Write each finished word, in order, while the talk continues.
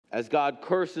As God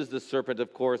curses the serpent,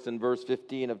 of course, in verse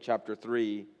 15 of chapter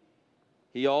 3,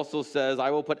 he also says,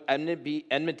 I will put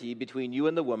enmity between you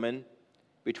and the woman,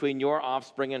 between your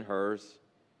offspring and hers.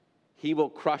 He will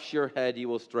crush your head, you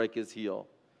will strike his heel.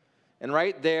 And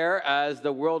right there, as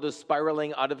the world is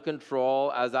spiraling out of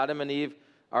control, as Adam and Eve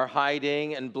are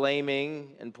hiding and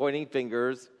blaming and pointing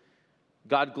fingers,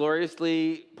 God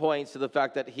gloriously points to the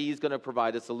fact that he's going to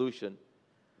provide a solution.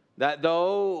 That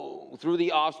though through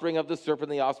the offspring of the serpent,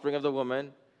 the offspring of the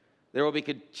woman, there will be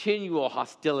continual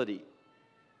hostility.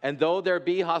 And though there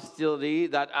be hostility,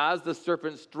 that as the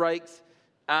serpent strikes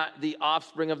at the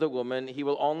offspring of the woman, he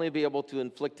will only be able to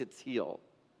inflict its heel,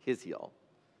 his heel.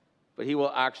 But he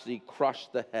will actually crush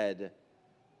the head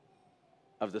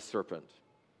of the serpent.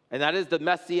 And that is the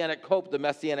messianic hope, the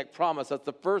messianic promise. That's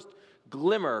the first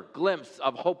glimpse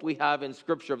of hope we have in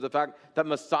Scripture, of the fact that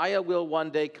Messiah will one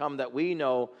day come, that we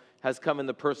know has come in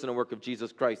the person and work of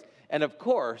Jesus Christ. And of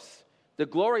course, the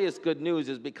glorious good news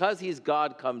is because he's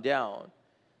God come down,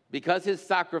 because his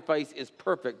sacrifice is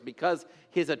perfect, because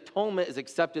his atonement is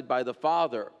accepted by the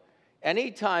Father,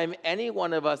 anytime any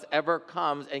one of us ever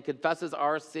comes and confesses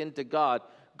our sin to God,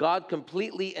 God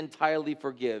completely, entirely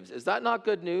forgives. Is that not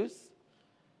good news?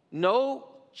 No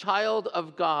child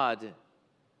of God,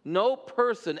 no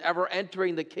person ever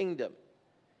entering the kingdom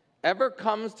ever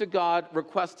comes to God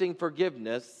requesting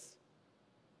forgiveness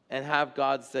and have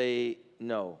God say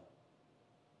no.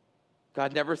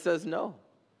 God never says no.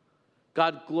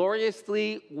 God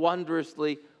gloriously,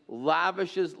 wondrously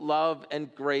lavishes love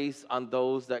and grace on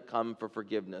those that come for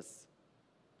forgiveness.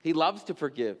 He loves to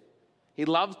forgive. He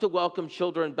loves to welcome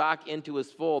children back into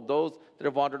his fold, those that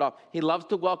have wandered off. He loves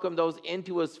to welcome those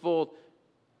into his fold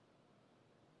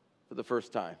for the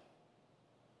first time.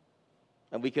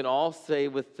 And we can all say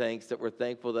with thanks that we're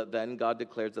thankful that then God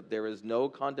declares that there is no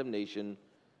condemnation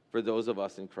for those of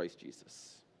us in Christ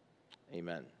Jesus.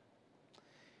 Amen.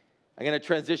 I'm going to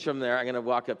transition from there. I'm going to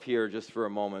walk up here just for a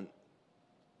moment.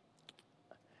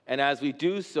 And as we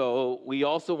do so, we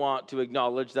also want to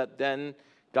acknowledge that then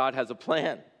God has a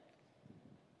plan.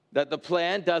 That the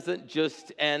plan doesn't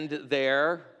just end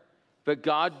there, but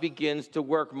God begins to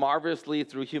work marvelously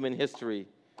through human history.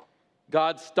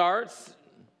 God starts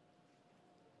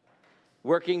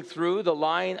working through the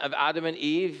line of Adam and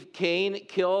Eve. Cain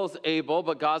kills Abel,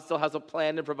 but God still has a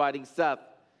plan in providing Seth.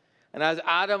 And as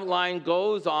Adam's line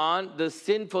goes on, the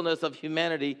sinfulness of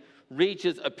humanity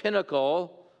reaches a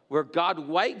pinnacle where God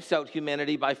wipes out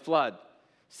humanity by flood,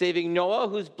 saving Noah,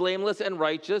 who's blameless and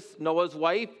righteous, Noah's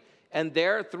wife, and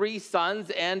their 3 sons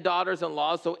and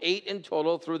daughters-in-law, so 8 in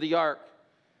total through the ark.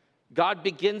 God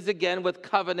begins again with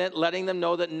covenant, letting them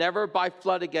know that never by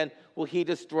flood again will he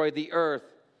destroy the earth.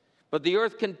 But the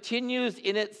earth continues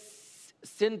in its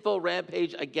sinful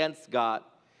rampage against God.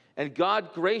 And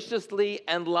God graciously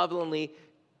and lovingly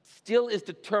still is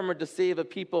determined to save a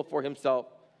people for himself.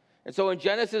 And so in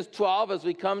Genesis 12, as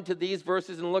we come to these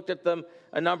verses and looked at them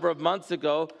a number of months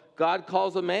ago, God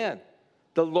calls a man.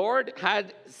 The Lord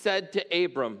had said to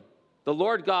Abram,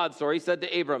 said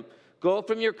to Abram, go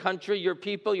from your country, your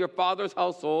people, your father's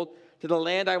household, to the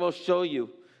land I will show you.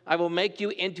 I will make you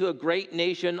into a great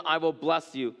nation. I will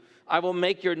bless you. I will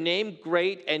make your name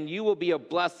great, and you will be a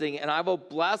blessing. And I will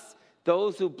bless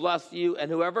those who bless you, and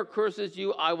whoever curses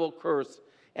you, I will curse.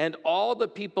 And all the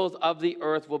peoples of the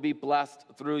earth will be blessed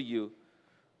through you.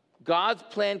 God's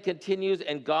plan continues,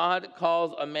 and God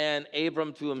calls a man,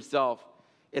 Abram, to himself.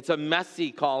 It's a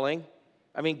messy calling.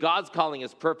 I mean, God's calling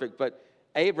is perfect, but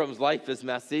Abram's life is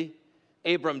messy.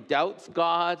 Abram doubts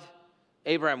God.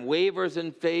 Abraham wavers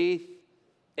in faith.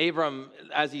 Abram,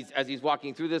 as he's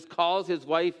walking through this, calls his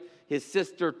wife, his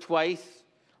sister, twice.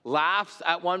 Laughs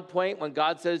at one point when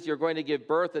God says you're going to give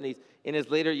birth, and he's in his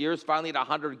later years finally at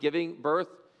 100 giving birth.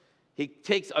 He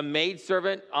takes a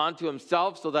maidservant onto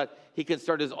himself so that he can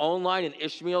start his own line, and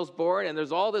Ishmael's born, and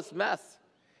there's all this mess.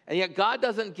 And yet God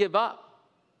doesn't give up.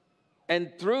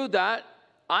 And through that,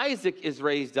 Isaac is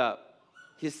raised up,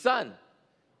 his son.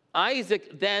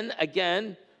 Isaac then,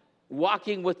 again,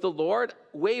 walking with the Lord,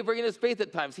 wavering in his faith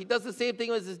at times. He does the same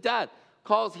thing as his dad,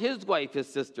 calls his wife his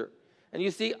sister. And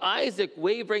you see Isaac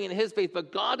wavering in his faith,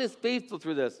 but God is faithful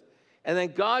through this. And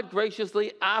then God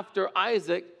graciously, after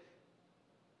Isaac,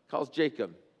 calls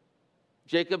Jacob.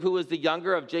 Jacob, who was the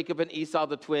younger of Jacob and Esau,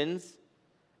 the twins.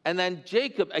 And then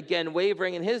Jacob, again,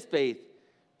 wavering in his faith,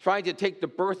 trying to take the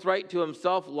birthright to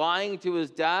himself, lying to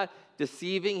his dad,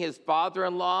 deceiving his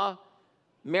father-in-law,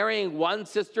 marrying one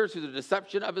sister through the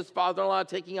deception of his father-in-law,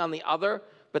 taking on the other,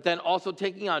 but then also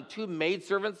taking on 2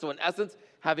 maidservants, so in essence,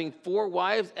 having 4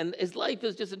 wives, and his life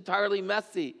is just entirely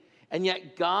messy. And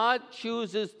yet God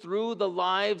chooses through the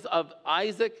lives of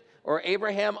Isaac, or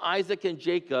Abraham, Isaac, and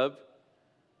Jacob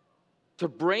to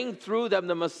bring through them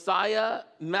the Messiah,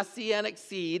 messianic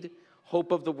seed,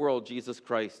 hope of the world, Jesus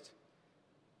Christ.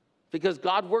 Because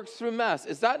God works through mess.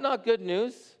 Is that not good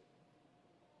news?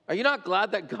 Are you not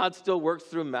glad that God still works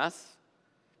through mess?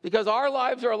 Because our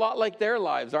lives are a lot like their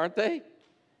lives, aren't they?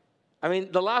 I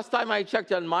mean, the last time I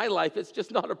checked on my life, it's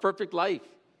just not a perfect life.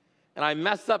 And I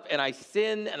mess up and I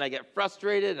sin and I get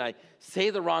frustrated and I say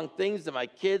the wrong things to my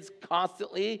kids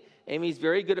constantly. Amy's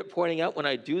very good at pointing out when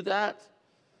I do that.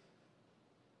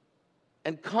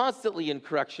 And constantly in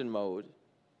correction mode.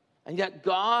 And yet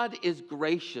God is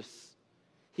gracious.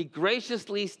 He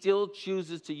graciously still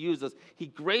chooses to use us. He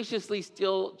graciously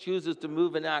still chooses to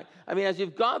move and act. I mean, as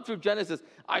you've gone through Genesis,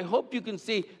 I hope you can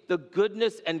see the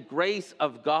goodness and grace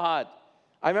of God.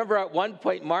 I remember at one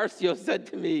point, Marcio said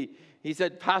to me, he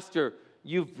said, Pastor,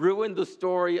 you've ruined the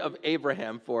story of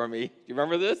Abraham for me. Do you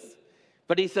remember this?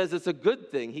 But he says it's a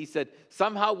good thing. He said,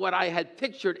 somehow what I had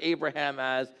pictured Abraham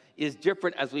as is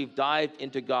different as we've dived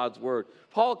into God's word.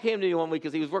 Paul came to me one week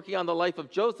because he was working on the life of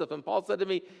Joseph, and Paul said to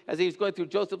me as he was going through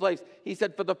Joseph's life, he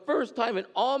said, for the first time in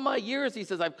all my years, he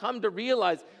says, I've come to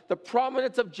realize the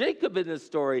prominence of Jacob in this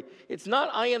story. It's not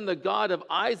I am the God of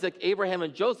Isaac, Abraham,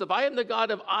 and Joseph. I am the God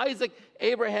of Isaac,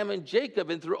 Abraham, and Jacob.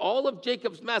 And through all of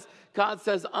Jacob's mess, God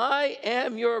says, I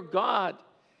am your God.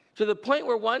 To the point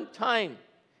where one time,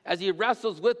 as he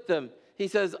wrestles with them, he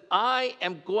says, I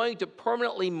am going to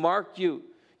permanently mark you.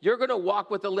 You're going to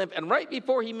walk with a limp. And right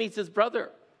before he meets his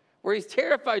brother, where he's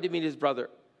terrified to meet his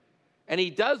brother, and he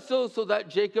does so that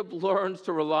Jacob learns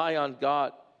to rely on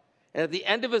God. And at the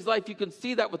end of his life, you can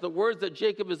see that with the words that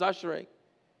Jacob is ushering.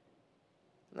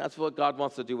 And that's what God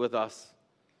wants to do with us.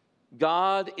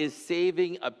 God is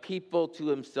saving a people to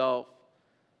himself.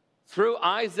 Through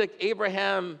Isaac,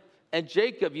 Abraham, and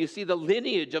Jacob, you see the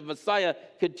lineage of Messiah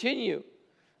continue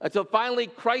until finally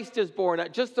Christ is born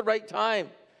at just the right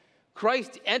time.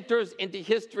 Christ enters into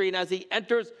history, and as he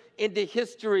enters into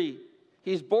history,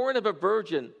 he's born of a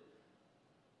virgin,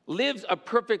 lives a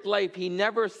perfect life. He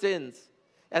never sins.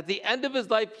 At the end of his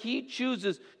life, he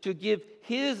chooses to give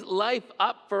his life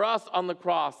up for us on the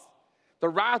cross. The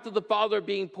wrath of the Father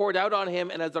being poured out on him,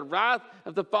 and as the wrath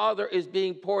of the Father is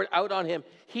being poured out on him,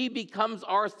 he becomes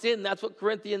our sin. That's what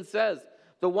Corinthians says.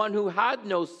 The one who had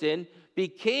no sin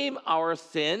became our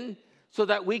sin so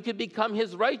that we could become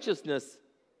his righteousness.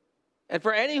 And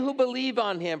for any who believe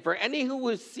on him, for any who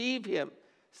receive him,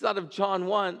 it's out of John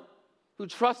 1, who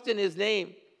trust in his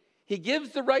name, he gives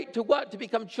the right to what? To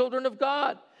become children of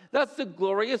God. That's the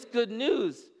glorious good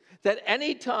news, that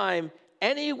anytime,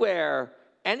 anywhere,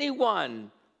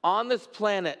 anyone on this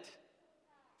planet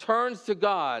turns to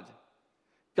God,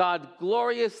 God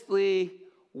gloriously,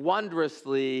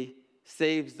 wondrously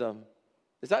saves them.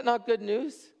 Is that not good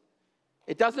news?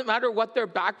 It doesn't matter what their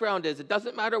background is. It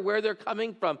doesn't matter where they're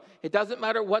coming from. It doesn't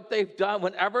matter what they've done.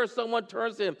 Whenever someone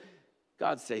turns to him,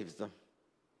 God saves them.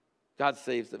 God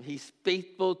saves them. He's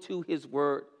faithful to his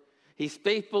word. He's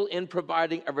faithful in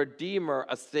providing a redeemer,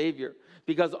 a savior.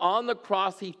 Because on the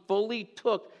cross, he fully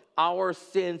took our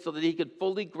sin so that he could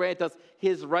fully grant us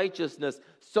his righteousness.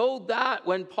 So that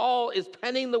when Paul is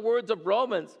penning the words of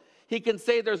Romans, he can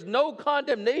say there's no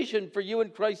condemnation for you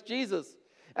in Christ Jesus.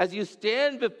 As you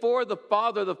stand before the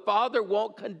Father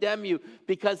won't condemn you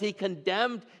because he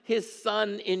condemned his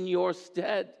Son in your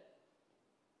stead.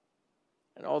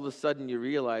 And all of a sudden you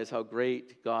realize how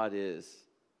great God is,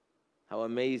 how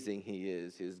amazing he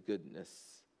is, his goodness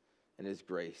and his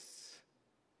grace.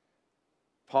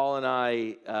 Paul and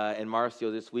I and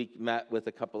Marcio this week met with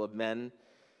a couple of men.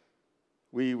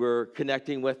 We were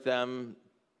connecting with them.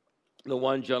 The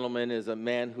one gentleman is a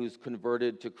man who's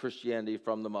converted to Christianity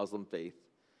from the Muslim faith.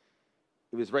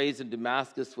 He was raised in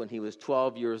Damascus when he was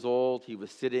 12 years old. He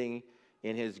was sitting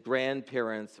in his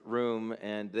grandparents' room,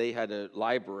 and they had a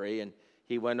library, and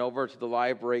he went over to the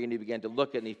library, and he began to look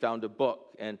at it, and he found a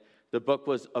book, and the book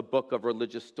was a book of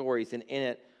religious stories, and in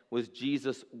it was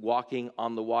Jesus walking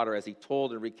on the water as he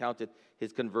told and recounted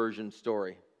his conversion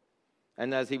story.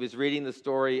 And as he was reading the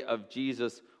story of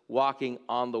Jesus walking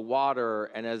on the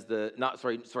water, and as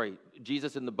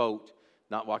Jesus in the boat,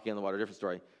 not walking on the water, different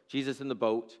story. Jesus in the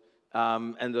boat,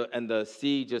 and the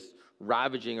sea just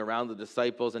ravaging around the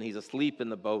disciples, and he's asleep in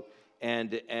the boat,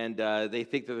 and they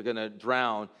think that they're going to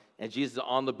drown, and Jesus is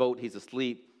on the boat, he's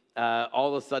asleep.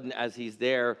 All of a sudden, as he's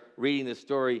there reading the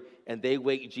story, and they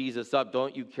wake Jesus up,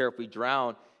 don't you care if we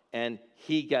drown? And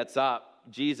he gets up,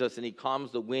 Jesus, and he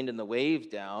calms the wind and the waves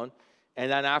down.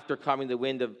 And then after calming the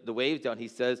wind of the waves down, he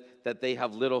says that they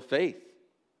have little faith.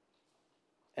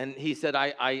 And he said,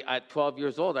 I at 12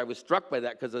 years old, I was struck by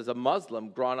that because as a Muslim,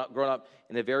 grown up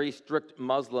in a very strict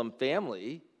Muslim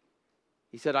family,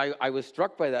 He said, I was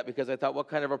struck by that because I thought, what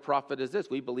kind of a prophet is this?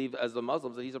 We believe as the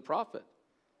Muslims that he's a prophet.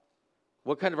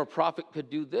 What kind of a prophet could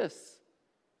do this?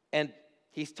 And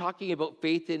he's talking about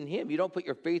faith in him. You don't put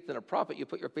your faith in a prophet, you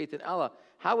put your faith in Allah.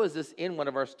 How is this in one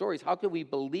of our stories? How can we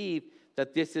believe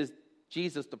that this is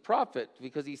Jesus the prophet?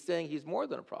 Because he's saying he's more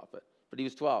than a prophet. But he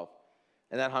was 12,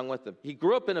 and that hung with him. He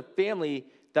grew up in a family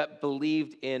that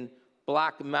believed in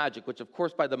black magic, which of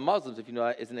course by the Muslims, if you know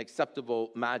that, is an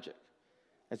acceptable magic.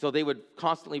 And so they would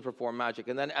constantly perform magic.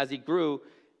 And then as he grew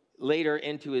later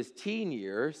into his teen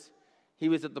years, he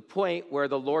was at the point where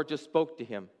the Lord just spoke to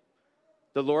him.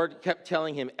 The Lord kept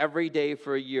telling him every day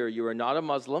for a year, you are not a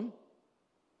Muslim,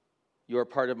 you are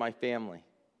part of my family.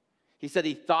 He said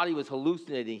he thought he was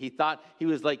hallucinating. He thought he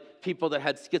was like people that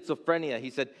had schizophrenia.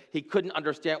 He said he couldn't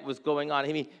understand what was going on.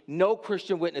 I mean, no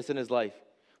Christian witness in his life.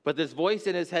 But this voice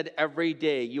in his head every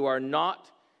day, you are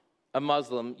not a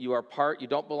Muslim, you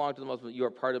don't belong to the Muslim, you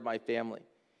are part of my family.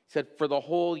 He said for the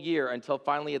whole year until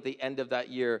finally at the end of that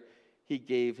year, he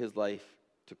gave his life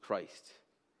to Christ.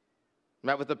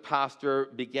 Met with the pastor,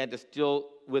 began to still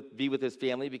be with his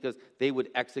family because they would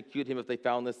execute him if they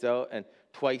found this out, and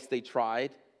twice they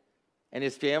tried. And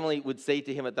his family would say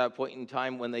to him at that point in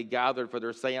time when they gathered for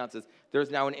their seances, there's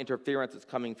now an interference that's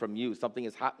coming from you. Something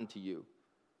has happened to you.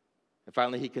 And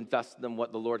finally he confessed to them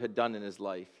what the Lord had done in his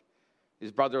life.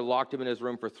 His brother locked him in his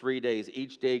room for 3 days,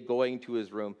 each day going to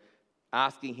his room,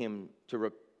 asking him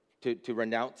to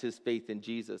renounce his faith in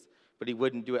Jesus. But he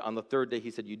wouldn't do it. On the third day,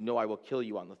 he said, you know I will kill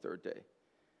you on the third day.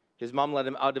 His mom let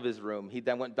him out of his room. He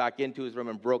then went back into his room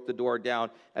and broke the door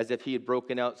down as if he had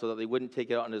broken out so that they wouldn't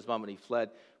take it out on his mom, and he fled.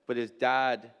 But his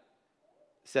dad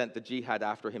sent the jihad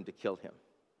after him to kill him.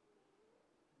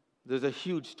 There's a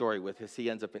huge story with this.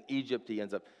 He ends up in Egypt. He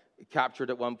ends up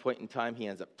captured at one point in time. He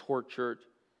ends up tortured.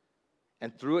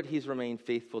 And through it, he's remained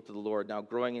faithful to the Lord, now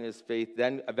growing in his faith,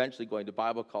 then eventually going to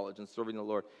Bible college and serving the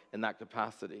Lord in that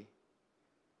capacity.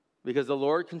 Because the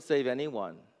Lord can save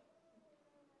anyone,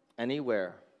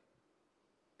 anywhere,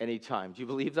 anytime. Do you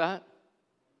believe that?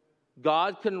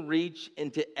 God can reach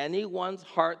into anyone's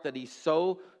heart that he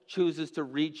so chooses to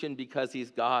reach in because he's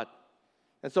God.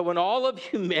 And so when all of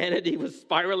humanity was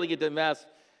spiraling into mess,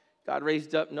 God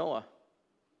raised up Noah.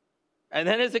 And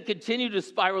then as it continued to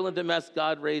spiral into mess,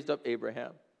 God raised up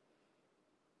Abraham.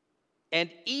 And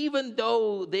even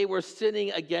though they were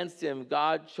sinning against him,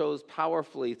 God chose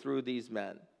powerfully through these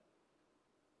men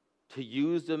to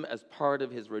use them as part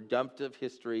of his redemptive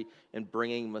history in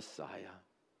bringing Messiah.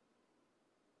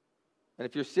 And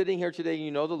if you're sitting here today and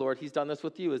you know the Lord, he's done this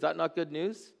with you. Is that not good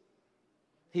news?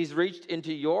 He's reached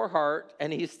into your heart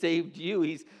and he's saved you.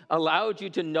 He's allowed you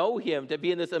to know him, to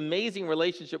be in this amazing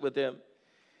relationship with him.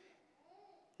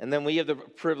 And then we have the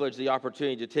privilege, the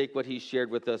opportunity to take what he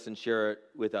shared with us and share it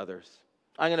with others.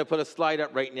 I'm going to put a slide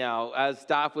up right now. As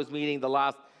staff was meeting the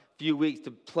last few weeks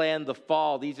to plan the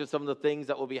fall, these are some of the things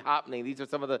that will be happening. These are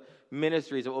some of the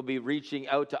ministries that will be reaching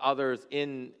out to others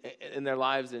in their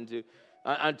lives.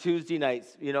 On Tuesday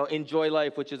nights, Enjoy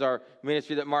Life, which is our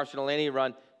ministry that Marcia and Eleni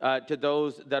run, to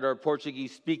those that are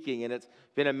Portuguese speaking. And it's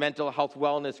been a mental health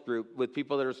wellness group with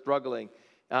people that are struggling.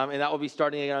 And that will be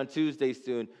starting again on Tuesday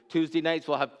soon. Tuesday nights,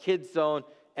 we'll have Kids Zone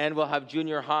and we'll have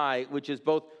Junior High, which is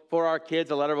both for our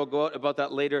kids. A letter will go out about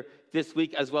that later this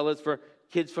week, as well as for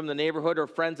kids from the neighborhood or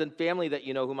friends and family that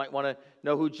you know who might want to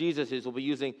know who Jesus is. We'll be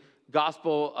using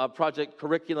Gospel Project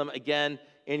curriculum again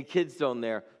in Kids Zone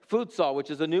there. Futsal,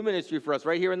 which is a new ministry for us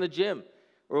right here in the gym,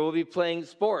 where we'll be playing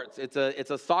sports. It's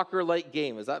a soccer-like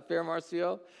game. Is that fair,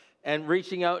 Marcio? And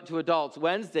reaching out to adults.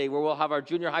 Wednesday, where we'll have our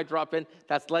junior high drop-in.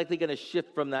 That's likely going to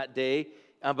shift from that day,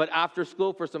 but after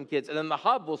school for some kids. And then the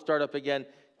hub will start up again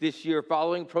this year,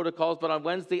 following protocols, but on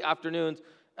Wednesday afternoons,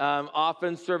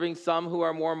 often serving some who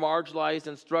are more marginalized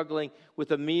and struggling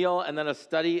with a meal and then a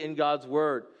study in God's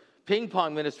Word. Ping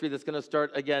pong ministry that's going to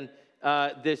start again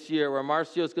this year, where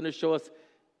Marcio is going to show us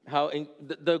how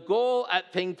the goal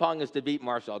at ping pong is to beat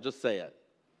Marcio. I'll just say it.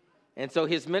 And so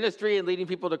his ministry and leading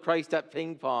people to Christ at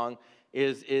ping pong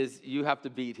is you have to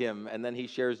beat him, and then he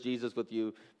shares Jesus with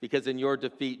you, because in your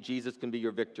defeat, Jesus can be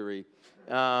your victory.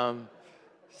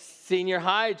 Senior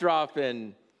high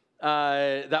drop-in,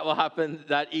 that will happen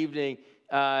that evening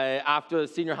after the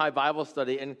senior high Bible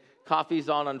study, and coffee's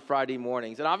on Friday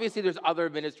mornings. And obviously there's other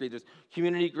ministries. There's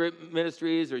community group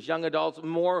ministries, there's young adults,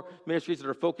 more ministries that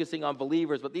are focusing on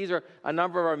believers, but these are a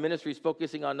number of our ministries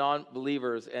focusing on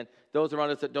non-believers and those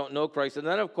around us that don't know Christ. And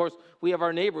then, of course, we have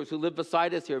our neighbors who live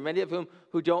beside us here, many of whom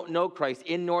who don't know Christ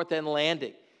in North End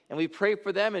Landing. And we pray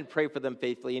for them and pray for them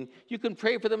faithfully. And you can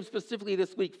pray for them specifically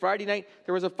this week. Friday night,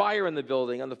 there was a fire in the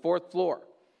building on the 4th floor.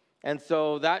 And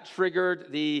so that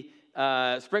triggered the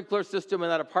sprinkler system in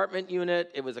that apartment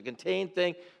unit. It was a contained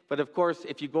thing. But of course,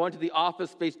 if you go into the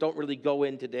office space, don't really go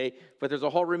in today. But there's a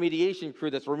whole remediation crew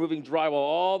that's removing drywall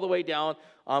all the way down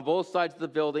on both sides of the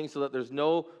building so that there's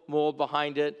no mold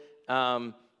behind it,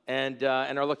 and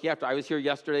are looking after. I was here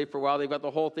yesterday for a while. They've got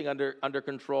the whole thing under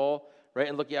control, right,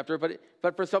 and looking after it.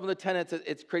 But for some of the tenants,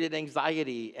 it's created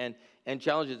anxiety and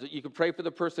challenges. You can pray for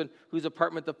the person whose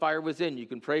apartment the fire was in. You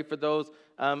can pray for those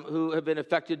who have been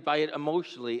affected by it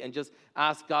emotionally and just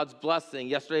ask God's blessing.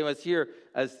 Yesterday I was here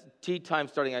as tea time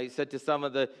starting. I said to some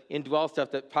of the indwell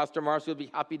staff that Pastor Marcy would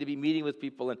be happy to be meeting with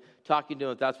people and talking to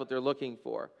them if that's what they're looking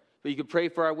for. But you can pray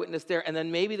for our witness there. And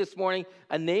then maybe this morning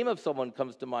a name of someone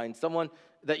comes to mind, someone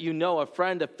that you know, a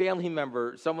friend, a family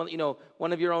member, someone,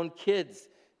 one of your own kids,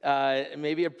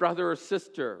 maybe a brother or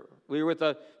sister. We were with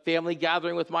a family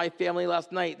gathering with my family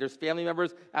last night. There's family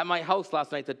members at my house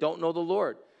last night that don't know the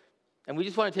Lord. And we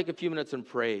just want to take a few minutes and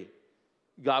pray.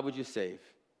 God, would you save?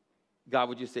 God,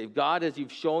 would you save? God, as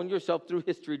you've shown yourself through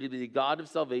history to be the God of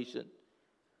salvation,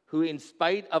 who in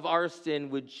spite of our sin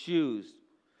would choose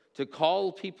to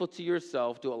call people to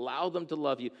yourself, to allow them to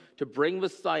love you, to bring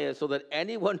Messiah so that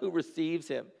anyone who receives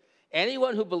him,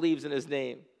 anyone who believes in his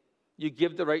name, you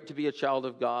give the right to be a child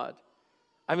of God.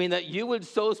 I mean, that you would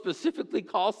so specifically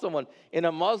call someone in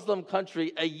a Muslim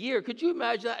country a year. Could you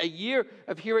imagine that? A year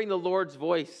of hearing the Lord's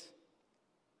voice.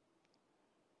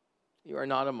 You are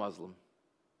not a Muslim.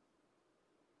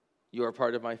 You are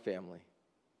part of my family.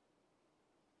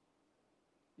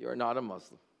 You are not a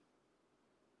Muslim.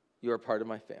 You are part of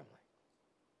my family.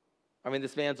 I mean,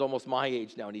 this man's almost my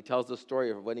age now, and he tells the story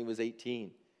of when he was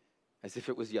 18, as if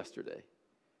it was yesterday.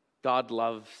 God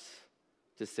loves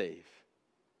to save.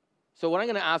 So what I'm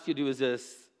going to ask you to do is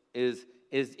this, is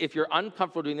if you're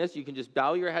uncomfortable doing this, you can just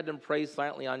bow your head and pray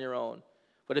silently on your own.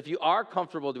 But if you are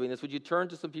comfortable doing this, would you turn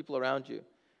to some people around you?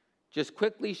 Just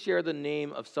quickly share the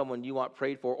name of someone you want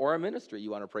prayed for or a ministry you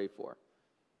want to pray for,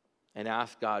 and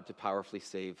ask God to powerfully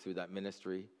save through that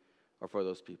ministry or for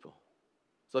those people.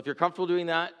 So if you're comfortable doing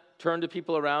that, turn to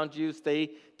people around you.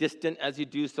 Stay distant as you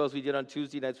do so, as we did on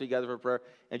Tuesday nights we gather for prayer,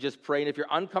 and just pray. And if you're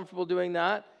uncomfortable doing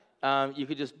that, you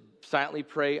could just silently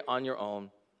pray on your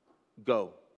own. Go.